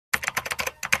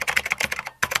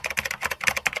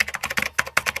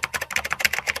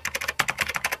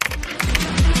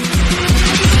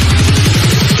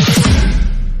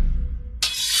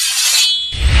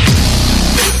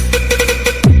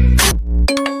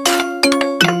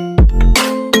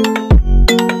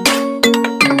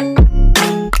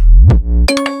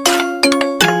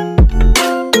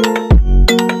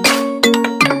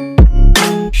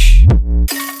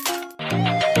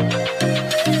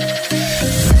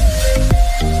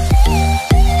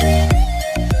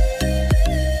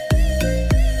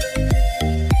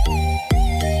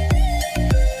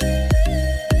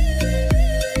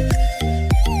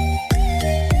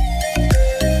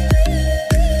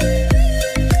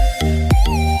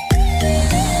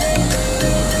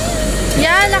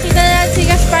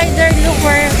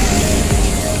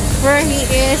where he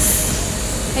is.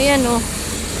 Ayan o.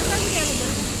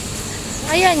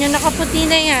 Ayan, yung nakaputi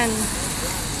na yan.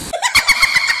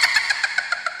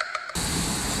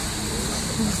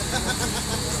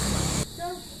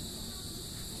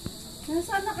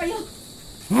 Nasaan na kayo?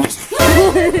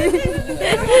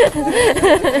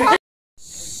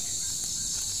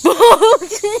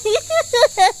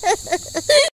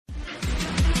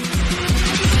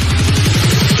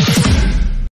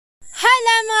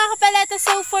 Hello mga kapaleta!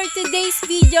 So for today's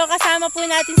video, kasama po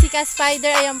natin si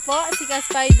Kaspider. Ayan po, si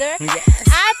Kaspider. Yes.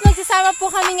 At magsasama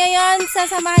po kami ngayon.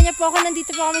 Sasamahan niya po ako.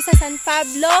 Nandito po kami sa San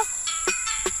Pablo.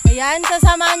 Ayan,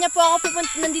 sasamahan niya po ako.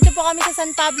 Nandito po kami sa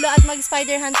San Pablo at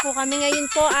mag-spider hunt po kami. Ngayon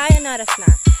po ay, ano oras na?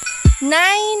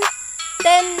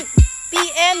 9:10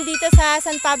 PM dito sa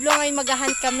San Pablo. Ngayon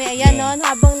mag-hunt kami. Ayan o,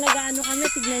 habang nag-ano kami,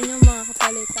 tignan nyo mga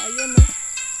kapaleta. Ayan o.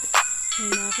 May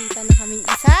nakita na kaming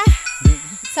isa.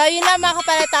 So yun na mga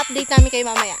kapaleta, update namin kayo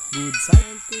mamaya. Good side.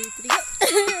 1, 2,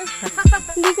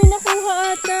 3. Hindi ko nakuha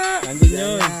ata. Nandun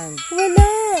yun. Wala.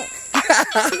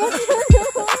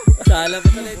 Sala pa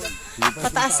talaga.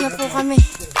 Pataas na po kami.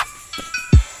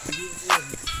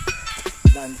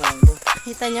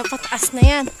 Kita nyo, pataas na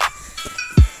yan.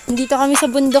 Dito kami sa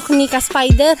bundok ni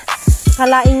Kaspider.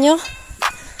 Kalain nyo.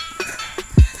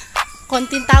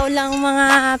 Konting tao lang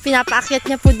mga pinapaakyat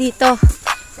niya po dito.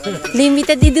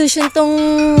 Limited edition tong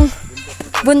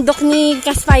bundok ni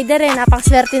Kaspider eh.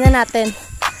 Napakaswerte na natin.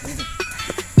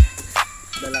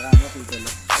 Dala ka mo, tito.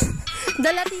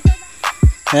 Dala tito na.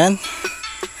 Yan.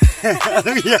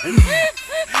 Anong yan?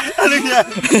 Anong yan?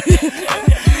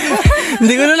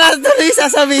 Hindi ko na natuloy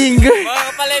sasabihin ko. Mga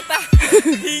kapaleta.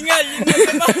 Hingal.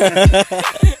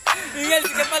 Hingal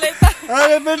si kapaleta.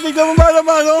 Ay, pero tignan mo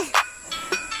mano.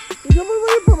 Tignan mo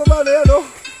yung pababa na yan, oh.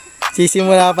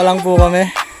 Sisimula pa lang po kami.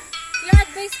 Yung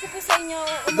advice ko po sa inyo,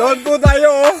 doon po tayo,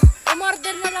 oh.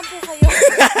 umorder na lang po kayo.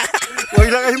 Huwag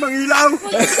na kayo mangilaw.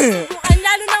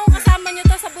 Lalo na kung kasama nyo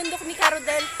to sa bundok ni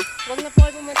Carodel. Huwag na po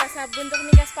kayo pumunta sa bundok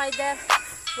ni Kaspider.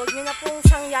 Huwag nyo na po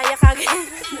siyang yayakagin.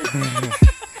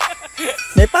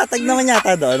 May patag naman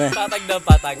yata doon eh. Patag daw,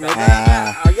 patag.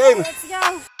 Game. Let's go.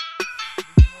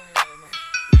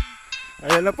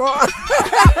 Ayan na po.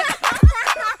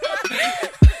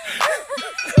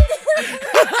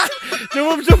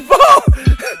 Sumubsum po.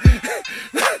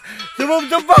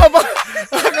 Sumubsum po.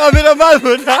 Cameraman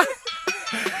mo na.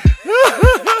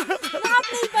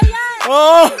 Naka-play ba yan?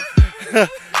 Oo.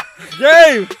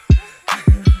 Game.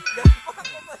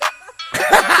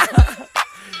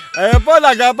 Ayan po,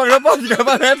 nagapang na po si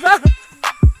Kapaleta.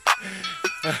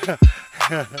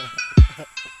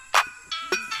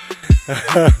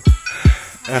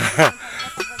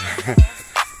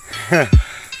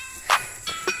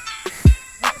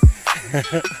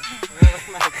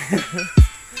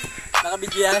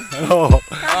 Nakabidyo yan? Oo.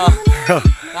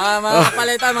 Mga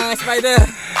Kapaleta, mga spider.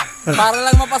 Para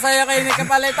lang mapasaya kayo ni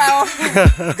Kapaleta, oh.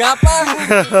 Gapang.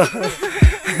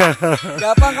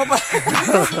 Gapang ko pa.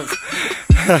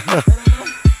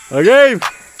 Okay.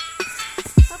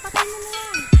 Papatay mo na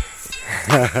yan.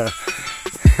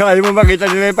 Ayaw mo makita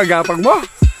nila yung paggapang mo?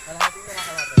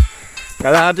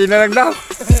 Kalahati na lang daw.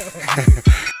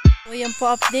 O yan po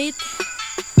update.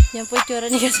 Yan po itsura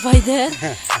ni Kaspider.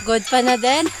 Good pa na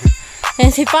din.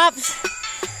 Yan si Pops.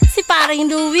 Si paring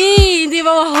Louie. Hindi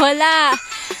mawawala.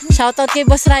 Shoutout kay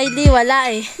Boss Riley.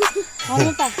 Wala eh.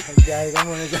 Ano pa? Magbiyahe ka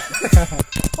muna dyan.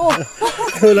 Oh.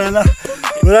 Wala na.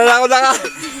 Wala na ako naka.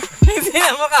 Hindi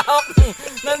na makahawak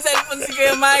ng cellphone si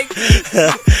Kuya Mike.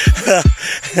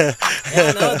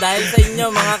 Yan o, dahil sa inyo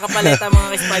mga Kapaleta, mga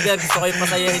Kaspider, gusto ko yung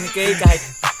pasayahin kayo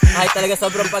kahit talaga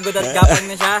sobrang pagod at gapang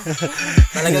na siya.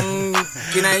 Talagang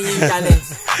kinaya niyo yung challenge.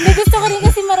 Hindi, gusto ko rin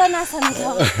kasi maranasan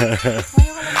ito.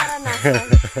 Ngayon ko lang maranasan.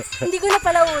 Hindi ko na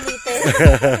pala ulitin.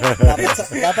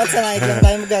 Dapat sa night lang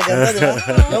tayo magaganda, di ba?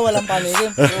 No, walang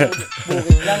panilim.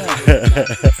 Booking lang.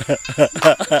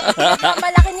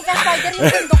 Malaki ni Kaspider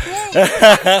yung bundok niya eh.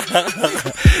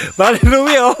 Bali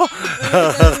Louie, oh.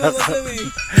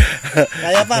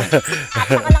 Kaya pa.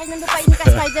 Napakalaki ng lupain ni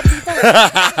Kaspider dito.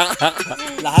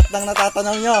 Lahat ng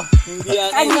natatanaw nyo. Hindi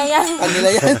yan. Kanya yan. Kanila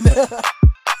yan.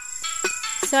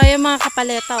 So yung mga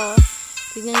Kapaleta, oh.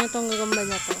 Tignan nyo itong gagamba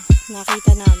na to.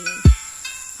 Nakita namin.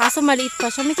 Kaso maliit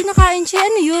pa siya. May kinakain siya.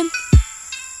 Ano yun?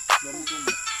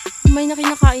 May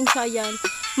nakinakain siya. Ayan.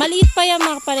 Maliit pa yan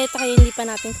mga Kapaleta. Kaya hindi pa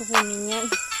natin kukunin yan.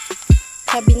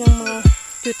 Sabi ng mga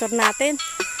tutor natin.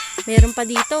 Meron pa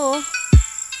dito, oh.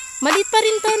 Maliit pa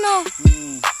rin to, no?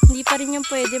 Hindi pa rin yan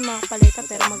pwede mga Kapaleta.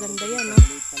 Pero maganda yan, no?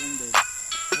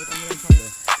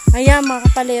 Ayan mga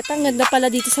Kapaleta. Ang ganda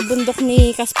pala dito sa bundok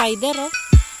ni Kaspider, oh.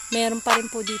 Meron pa rin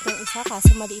po dito isa.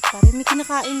 Kaso maliit pa rin. May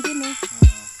kinakain din, oh.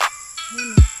 Let's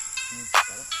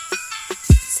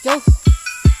go.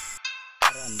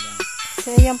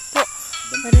 So ayan po.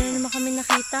 Meron na naman kami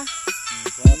nakita.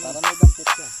 Para may dampit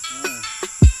ka.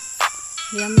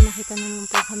 Ayan, may nakita na naman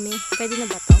po kami. Pwede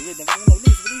na ba to? Sige, dampit mo na.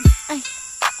 Bilis. Ay.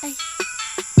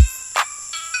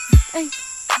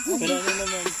 Pero ano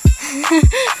naman?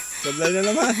 Sablay na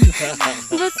naman.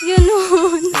 Ba't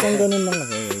ganun? Isang ganun lang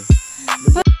kasi.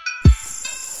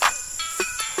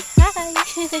 Hi.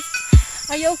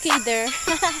 Are you okay there?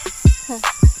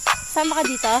 Sama ka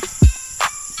dito?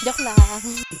 Joke lang.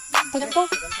 Pagod po.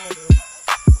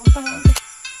 Ako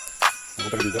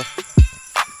tayo dito.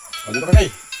 O, dito kami.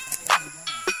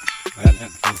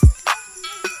 Ayan.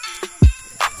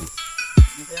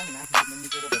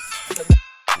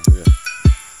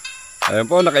 Ayan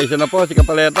po, nakaisa na po si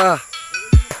Kapaleta.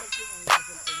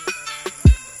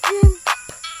 Ayan.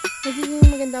 Magiging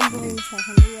maganda ang buhay mo sa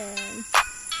akin. Ayan.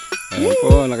 Ayan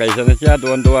po, nakaisa na siya.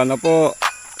 Duwan-duwan na po.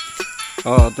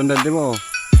 O, tundan din mo.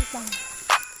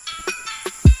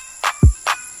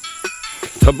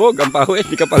 Sabog ang pawis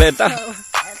ni Kapaleta. So,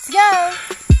 let's go!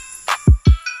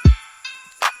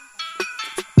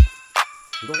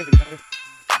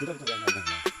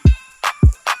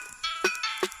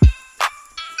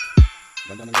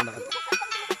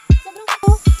 Sobrang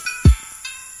po.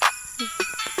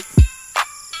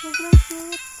 Sobrang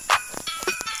cute.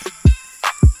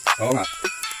 Oo nga.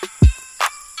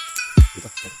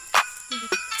 Dito.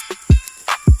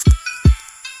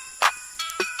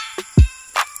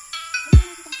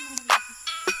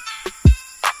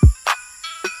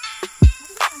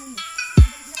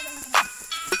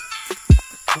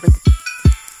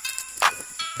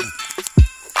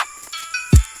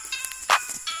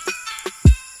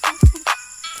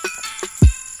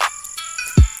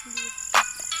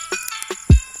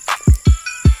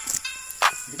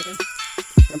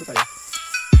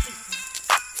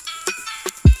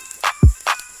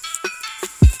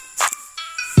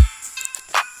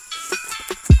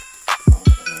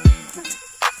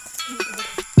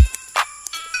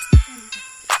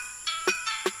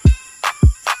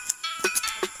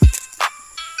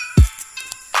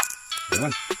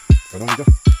 Tolong dito.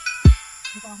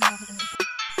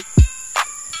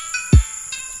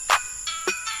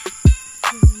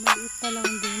 Maliit pa lang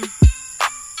din.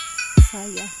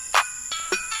 Saya.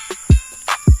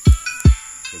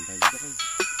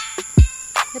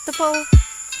 Ito po.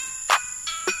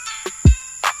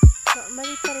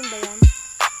 Maliit pa rin ba yan?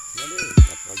 Maliit.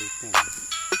 Maliit na.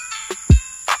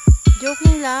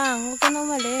 Joking lang. Huwag ka na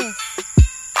umalis.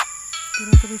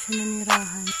 Tuloy siya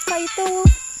nanirahan. Pa ito.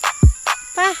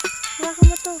 Pa. Hawakan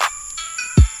mo to.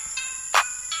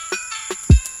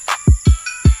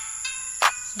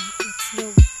 Yeah, let's go.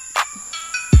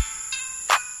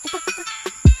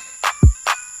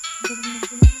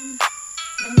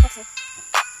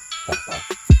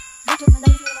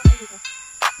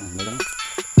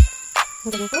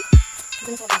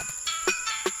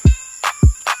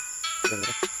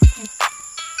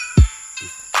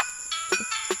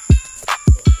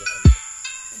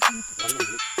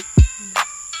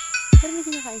 Pero may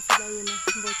kinakain sila yun na,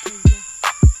 botog na.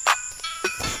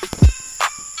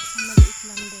 So, maliit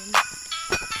lang din.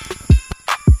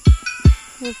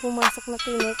 May pumasok na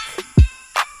tinik.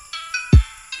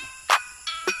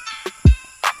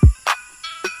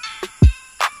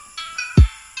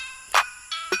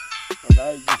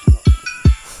 Alay, gusto.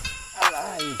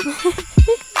 Alay.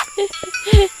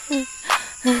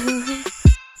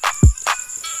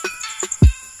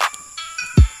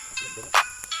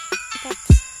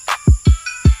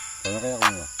 Kaya kaya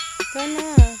kumuha. Ikaw na.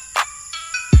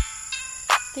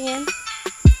 Tingin.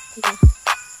 Sige.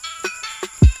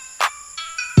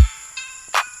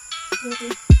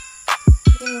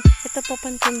 Ito po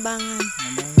pantimbangan.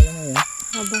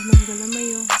 Haba ng galamay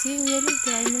oh. Sige, Yellow,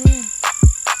 try mo na yan.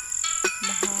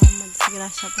 Baka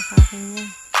madisgrasya pa sa akin yan.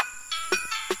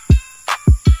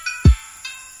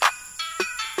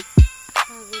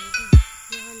 Pagod ka.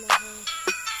 Mahalaga.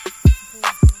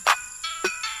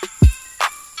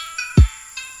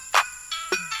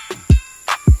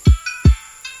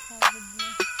 Pagod na.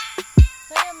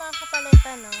 So yung mga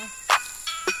kapaleta, no?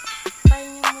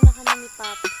 Pahinga muna kami ni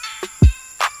Pap.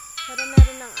 Pero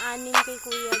meron ng 6 kay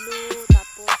Kuya Lu,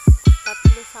 tapos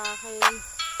 3 sa akin.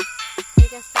 Kay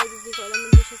Kaspider, di ko alam,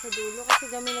 hindi siya sa dulo kasi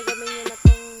gamay na gamay niya na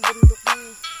tong bundok niya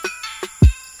eh.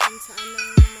 Kung saan ang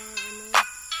mga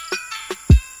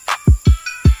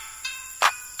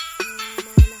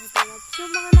nakatira. So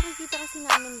mga nakikita kasi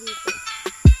namin dito,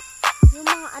 yung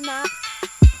mga anak,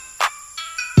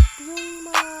 yung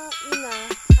mga ina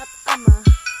at ama,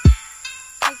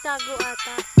 nagtago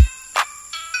ata.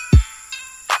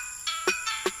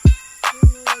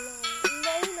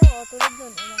 Katulad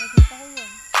nun, nakikita ko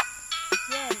yun.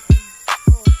 Yan,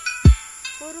 oh.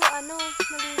 Puro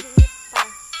maliliit pa.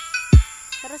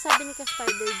 Pero sabi ni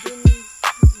Kaspider,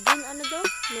 June ano daw?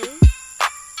 May?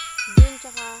 June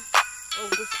tsaka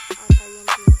August ata yung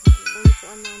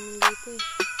pinaka-upuan namin dito eh.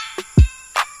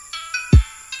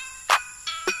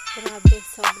 Grabe,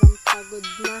 sobrang pagod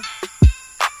na.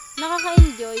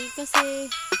 Nakaka-enjoy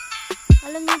kasi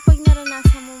alam niyo pag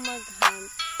naranasan mo mag-hunt,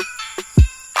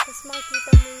 tapos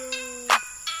makikita mo yung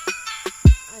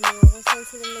kung saan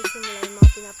sila nagsimula, yung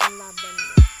mga pinapanlaban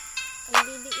mo. Ang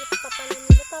liliit pa pala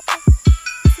nila, tapos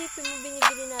isipin mo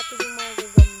binibili natin yung mga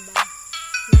gagamba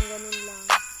ng ganun lang.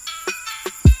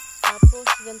 Tapos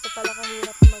ganito pala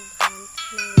kahirap mag-hunt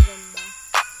ng gagamba.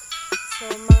 So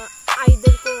mga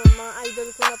idol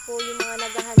ko na po yung mga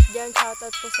nag-hunt dyan.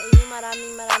 Shoutout po sa inyo.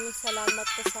 Maraming salamat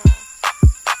po sa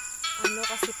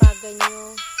kasipagan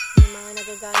nyo. May mga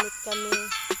nagagamit kami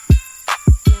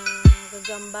na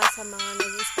gagamba sa mga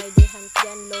nag-spider hunt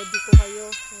dyan. Lodi ko kayo.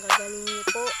 Ang gagaling nyo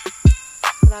po.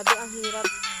 Grabe, ang hirap.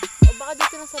 O baka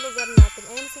dito na sa lugar natin.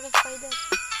 Ayan si Kaspider.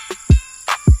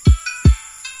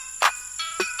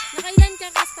 Nakailan ka,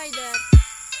 Kaspider?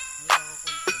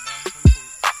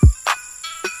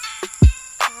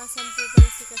 Nakasampu pala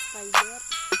si Kaspider.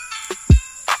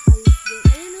 Ayos din.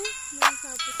 Ayan o, mga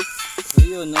sapot. So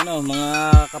yun, mga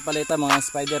kapaleta, mga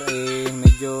spider,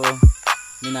 medyo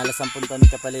minalas ang punta ni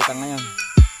Kapaleta ngayon.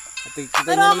 At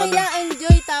pero okay lang,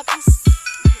 enjoy. Tapos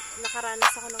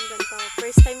nakaranas ako ng ganito.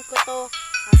 First time ko to,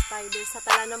 Kaspider, sa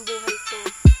tala ng buhay ko.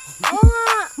 Oo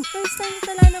nga, first time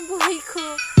sa tala ng buhay ko.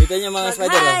 Kita niyo mga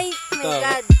spider. Hi, my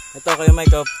God. Ito kayo,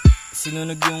 Mike,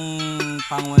 sinunog yung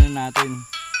pangwanan natin.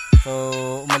 So,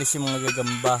 umalis yung mga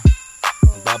gagamba.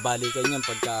 Magbabalikan yan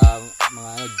pagka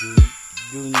mga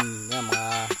June, yan, mga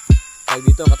tayo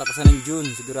dito, katapusan ng June,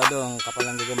 sigurado ang kapal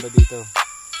ng gagamba dito.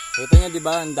 Kita nyo, di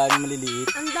ba, ang dami maliliit.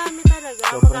 Ang dami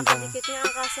talaga, magkakadikit nga,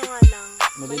 ang kaso nga lang,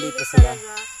 maliliit pa sila.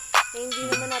 Hindi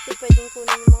naman natin pwedeng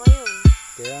kunin yung mga yun.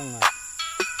 Kaya nga.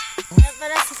 Kaya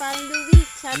pala, sa parang Louie,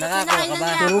 nakailan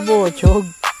niya ako chog.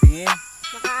 Tingin.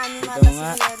 Naka-animata si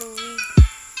Kuya Louie.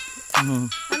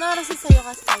 Ano oras sa'yo,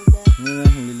 Kaspider? Yun,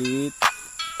 maliliit.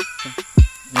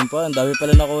 Yun pa, ang dami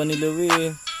pala nakuha ni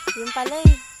Louie. Yun pala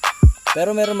eh.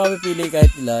 Pero meron mapipili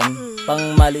kahit ilan.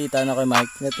 Pang maliitan ako,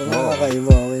 Mike. Ito nga kakaiba,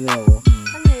 okay na ako.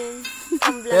 Ano yun?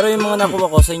 Pero yung mga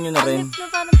nakuha ko sa inyo na rin. Ang lip na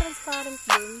parang transparent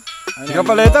din. Si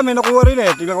Kapaleta, may nakuha rin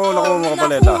eh. Tingnan ko nakuha mo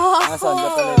Kapaleta. Nasaan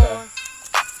Kapaleta?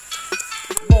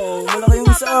 Oo, malaki yung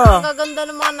isa. Ang gaganda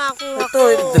ng mga nakuha ko.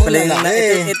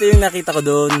 Ito yung nakita ko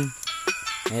doon.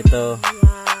 Ito.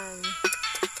 Yan.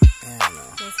 Ayan o.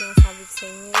 Yung sinasabi ko sa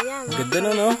inyo. Yan. Ang ganda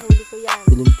na, no? Huli ko yan.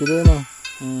 Pilim-pili no.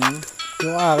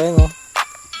 Yung akin oh.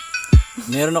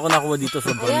 Meron ako nakuha dito,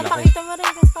 sobrang Ayan, laki. pakita mo rin,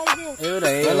 Kaspider. Ayun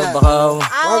ay, Wala.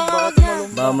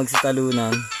 baka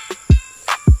magsitalunan.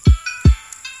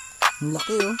 Ang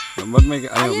laki oh. Ba't may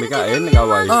kain?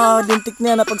 Nag-away? Dintik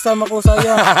niya, napagsama ko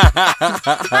saya.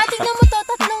 Tignan mo to,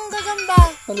 tatlong gagamba.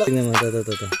 Tingnan mo,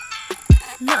 ito.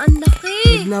 Na, ang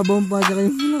laki. Naglabang pa siya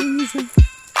kayong malaking isa.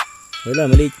 Wala,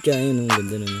 maliit ka. Ayun, ang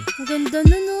ganda nun. Ang ganda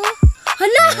nun, no?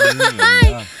 Hala!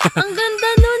 Ang ganda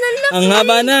nun, ang laki. Ang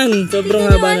haba nan, sobrang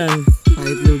haba nan.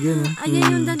 Kahit log yan oh.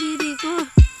 Ayan yung daliri ko.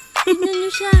 Tignan nyo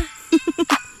siya.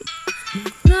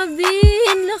 Grabe,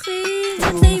 ang laki.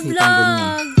 Ganda yung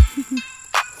vlog.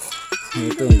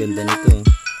 Ito, ang ganda nito.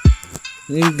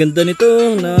 Ang ganda nito,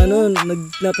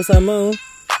 napasama oh.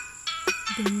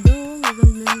 Ganda,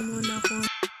 maganda yung mga nako.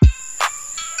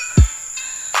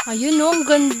 Ayun no, ang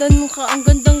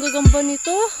gandang gagamba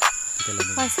nito.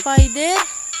 Kaspider.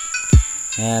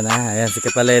 Ayan si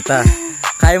Kapaleta.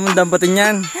 Kaya mong dampatin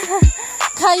yan.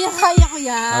 Kaya ko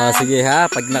yan. Sige ha,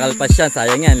 pag nakalpas yan,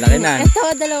 sayang yan, laki nan.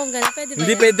 Ito, dalawang gano'n. Pwede ba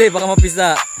Hindi yan? pwede, baka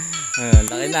mapisa.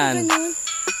 Laki nan.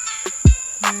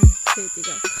 Pwede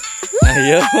ka.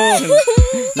 Ayun.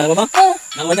 Nakuha mo?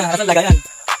 Nakuha niya, asan lagayan?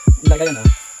 Lagayan oh.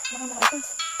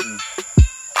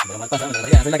 Baka malpas ha,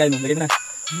 lagayan. Asan lagayan mo? Lagay mo na.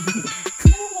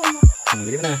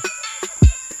 Lagay mo na.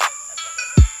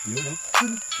 Yun oh.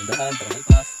 Tandaan, para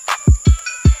malpas.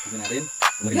 Lagay natin.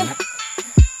 Umagin na nga.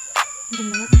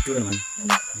 Tura naman.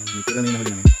 May tura na yung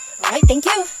nahuli namin. Okay, thank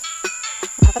you.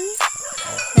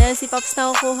 Ayan si Pops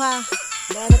na kukuha.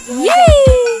 Yay!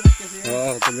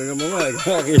 Tingnan mo nga.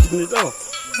 Nakakita nito.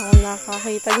 Wala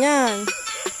kakita niyan.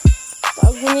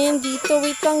 Tago na yan dito.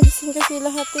 Wait lang, gising kasi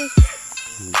lahat eh.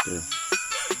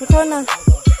 Ikaw na.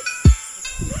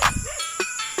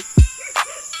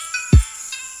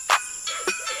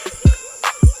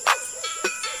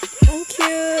 Ang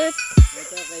cute.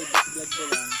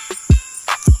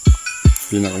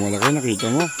 Pinakamalaki nakita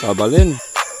mo. Pabalin.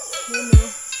 Yun o.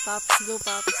 Pops. Go,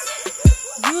 Pops.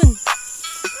 Yun.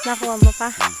 Nakuha mo pa.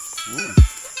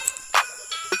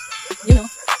 Yun o.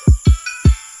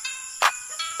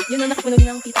 Yun o, nakapunog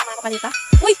ng tita mga kapaleta.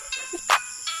 Uy!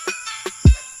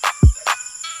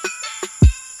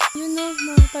 Yun o,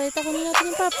 mga kapaleta. Kunin natin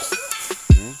yung Pops.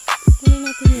 Kunin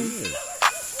natin yun.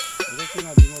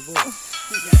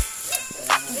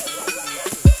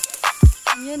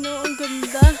 Yan o, ang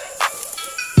ganda.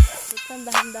 Ang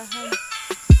dahan-dahan.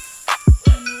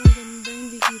 Ano, ang ganda.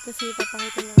 Hindi kita siya.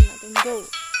 Papakita lang natin. Go.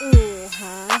 Oh,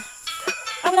 ha?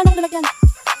 Wala na akong lalagyan.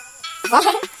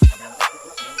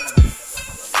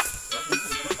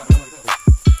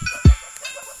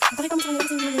 Pakita mo sa kanila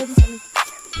kasi hindi nalagyan sa amin.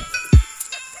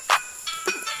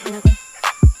 Ano natin?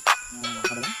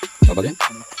 Kabalin?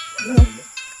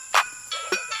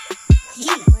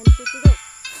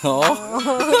 Oo.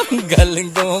 Galing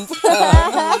naman po.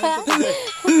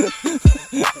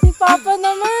 Si Papa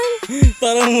naman.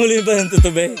 Parang huli ba yung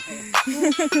tutube?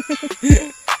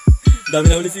 Dami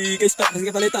na huli si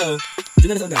Kapaleta, oh.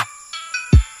 Diyan na nasa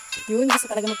Yun, gusto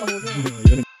talaga magpahuli.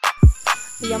 Yun.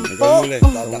 Yan po.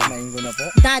 Dadakmain ko na po.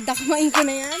 Dadakmain ko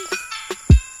na yan.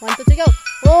 1, 2, 3, go.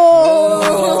 Oh!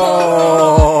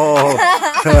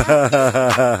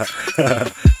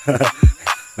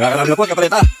 Nakakarami na po,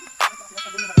 Kapaleta.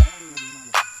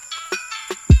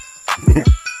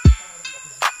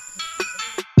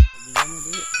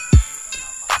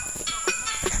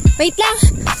 Wait lang.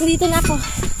 Dito na ako.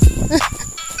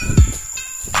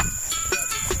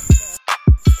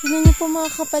 Tignan niyo po mga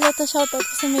kapaleta. Shoutout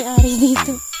po sa may-ari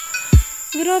dito.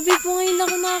 Grabe po, ngayon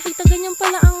ako nakakita. Ganyan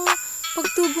pala ang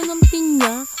pagtubo ng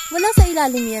pinya. Wala sa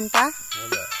ilalim yan pa?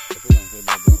 Wala. Ito lang, sa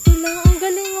ibabaw. Ito lang. Ang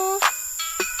galing oh.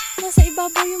 Nasa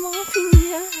ibabaw yung mga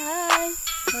pinya. Hi.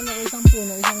 Ano ko, isang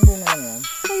puno, isang bunga lang yan.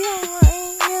 Kaya nga eh.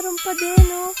 Meron pa din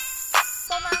oh.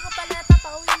 So mga kapaleta,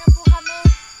 pauwi na po kami.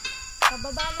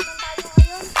 Pababa naman tayo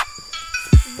ngayon.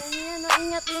 Tignan niyo yan oh.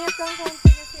 Ingat-ingat lang konti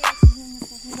kasi. Tignan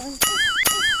niyo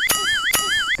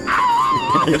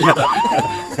po.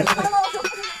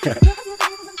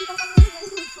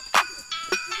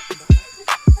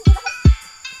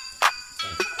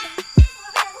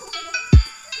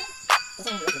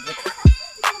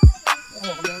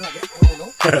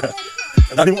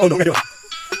 Ang dami mong ulo ngayon.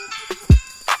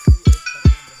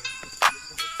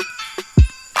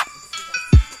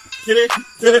 Kiri.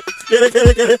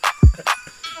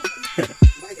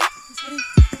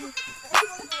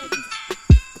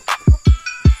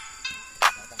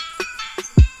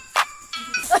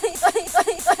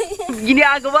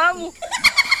 Ginagawa mo.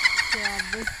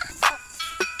 Grabe.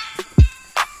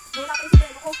 Wala kayo sa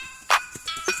ko.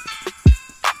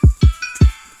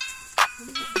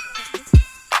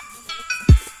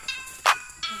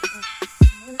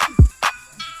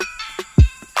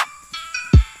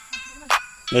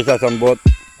 May sasambot.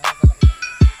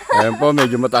 Ayan po,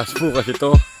 medyo mataas po kasi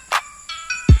ito.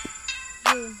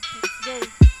 Go. Let's go.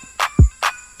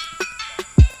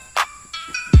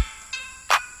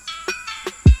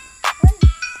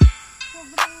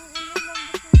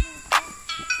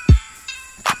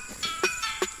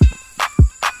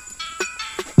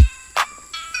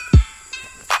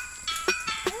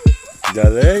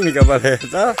 Galing ni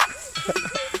Kapaleta.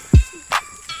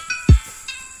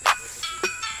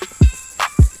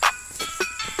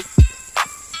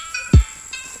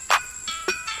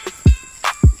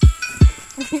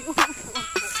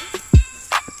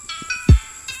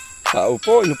 Tao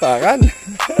po, inupakan.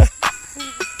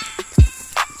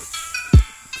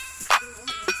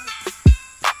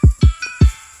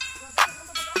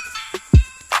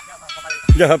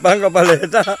 Gapang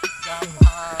Kapaleta.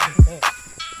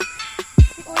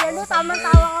 Kuya Lu, tamang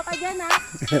tawa ka pa dyan ha.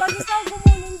 Pag ikaw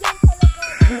gumulong dyan talaga.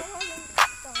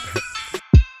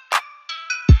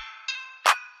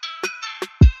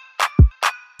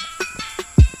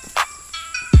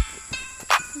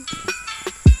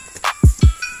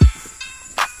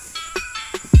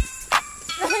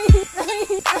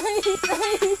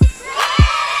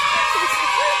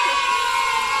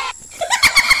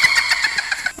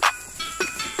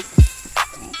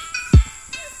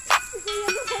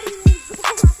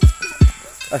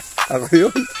 Ako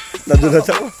yun. Nadulas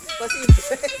ako. Pasimple.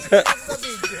 Sa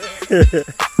video.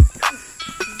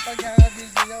 Pag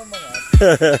nakabigil niya mga.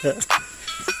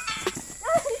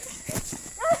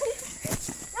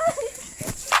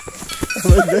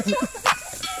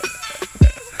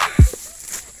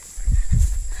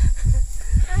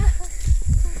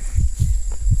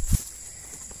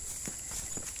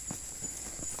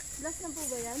 Last na po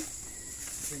ba yan?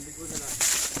 Hindi ko na lang.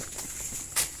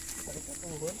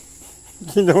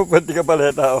 Hindi mo pwede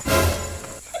Kapaleta. Oh.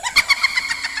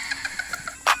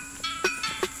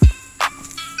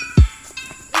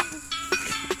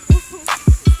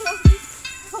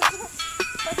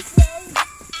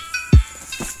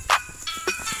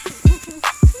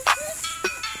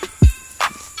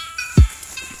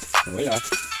 ya.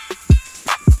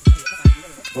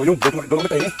 Oh, yung doon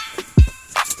tayo eh.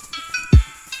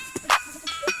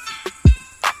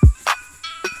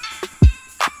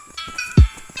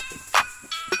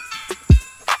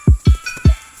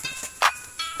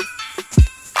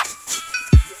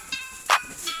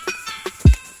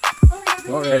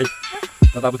 Okay.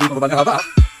 Natapos yung pababa ng haba.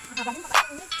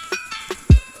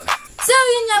 So,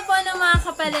 yun nga po ng mga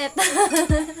kapaleta.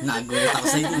 Nagulat ako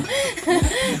sa inyo.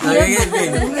 Nagigil.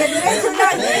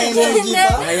 Hindi.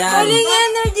 Huling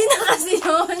energy na kasi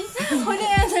yun.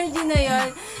 Huling energy na yun.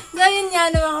 So, yun nga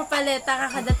ng mga kapaleta.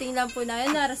 Kakadating lang po na.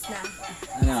 Yun, oras na.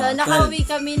 So, nakauwi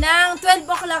kami ng 12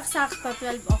 o'clock sakto.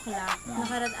 12 o'clock.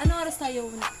 Ano oras tayo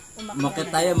umakyat? Umakyat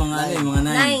tayo mga mga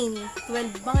 9.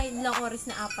 9. 12 ba? Ilang oras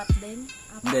na? 4 din?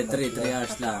 Hindi, 3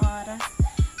 hours lang. Oras.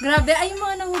 Grabe, ay yung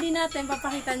mga nahuli natin,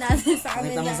 papakita natin sa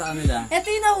kanila. Pakita mo sa kanila. Ito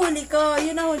yung nahuli ko,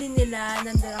 yung nahuli nila,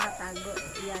 nandun nakatago.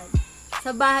 Yan. Sa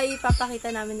bahay,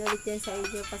 papakita namin ulit yan sa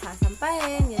inyo,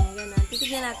 pasasampahin, yan.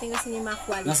 Titignan natin kung sino yung mga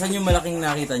quality. Nasaan yung malaking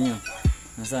nakita nyo?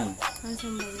 Nasaan?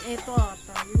 Nasaan ba yun? Ito,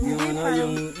 ata. Yung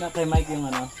yung kay Mike yung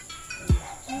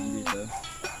dito.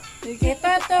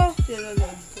 Ito.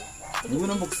 Hindi mo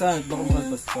nang buksan, baka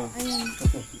makalpas pa. Ayan.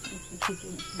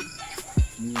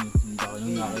 Hindi ako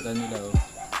nung nakita nila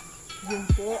Yun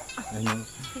po. Ano?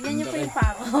 Tignan niyo po yung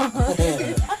pako.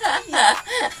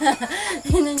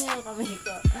 Tignan niyo yung kamay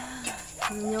ko.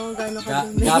 Tignan niyo kung gano'n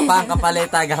kadumi. Gapang,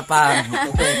 kapaleta, gapang.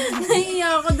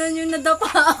 Naiiyak ako doon yung nadapa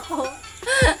ako.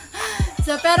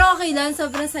 So, pero okay lang.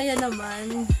 Sobrang saya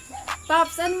naman.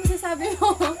 Paps, ano masasabi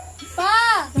mo?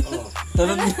 Pa!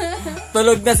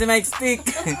 Tulog na si Mike Stick.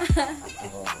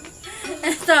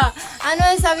 Ito. Ano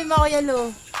sabi mo, Kuya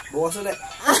Lu? Bukas ulit.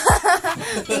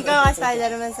 Ikaw,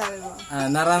 Kaspider, naman sabi mo.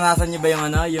 Naranasan niyo ba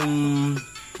yung ayaw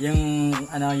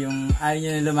niyo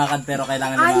na lumakad pero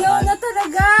kailangan lumakad? Ayaw na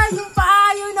talaga! Yung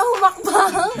paayaw na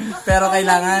humakbang! Pero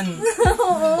kailangan?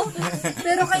 Oo.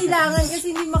 Pero kailangan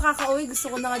kasi hindi makakauwi.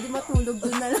 Gusto ko na nga di matulog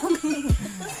doon na lang.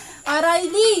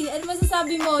 Riley, ano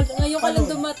masasabi mo? Ngayon ka lang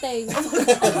dumating.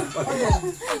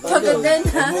 Pagod din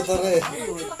ha?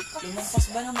 Lumampas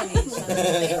ba naman eh?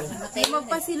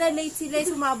 Lumampas sila, late sila,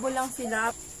 sumabol lang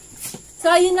sila.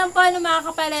 So, ayun lang po mga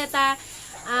kapaleta.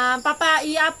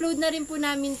 I-upload na rin po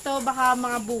namin to baka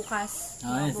mga bukas.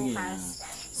 Sige.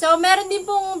 So, meron din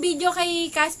pong video kay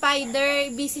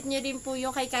Kaspider. Visit nyo rin po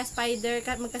yung kay Kaspider.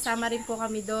 Magkasama rin po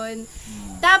kami doon.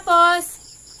 Tapos,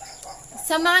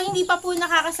 sa mga hindi pa po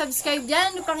nakaka-subscribe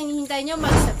dyan, ano pang hinihintay nyo,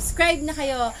 mag-subscribe na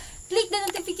kayo. Click the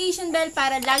notification bell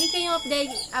para lagi kayong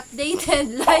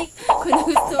updated. Like kung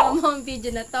nagustuhan mo ang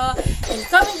video na to. And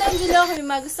comment down below kung may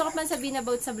mga gusto ko pang sabihin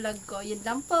about sa vlog ko. Yun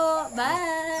lang po.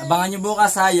 Bye! Abangan nyo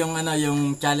bukas yung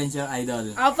yung Challenge Your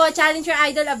Idol. Opo, Challenge Your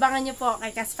Idol. Abangan nyo po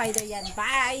kay Kaspider yan.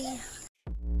 Bye!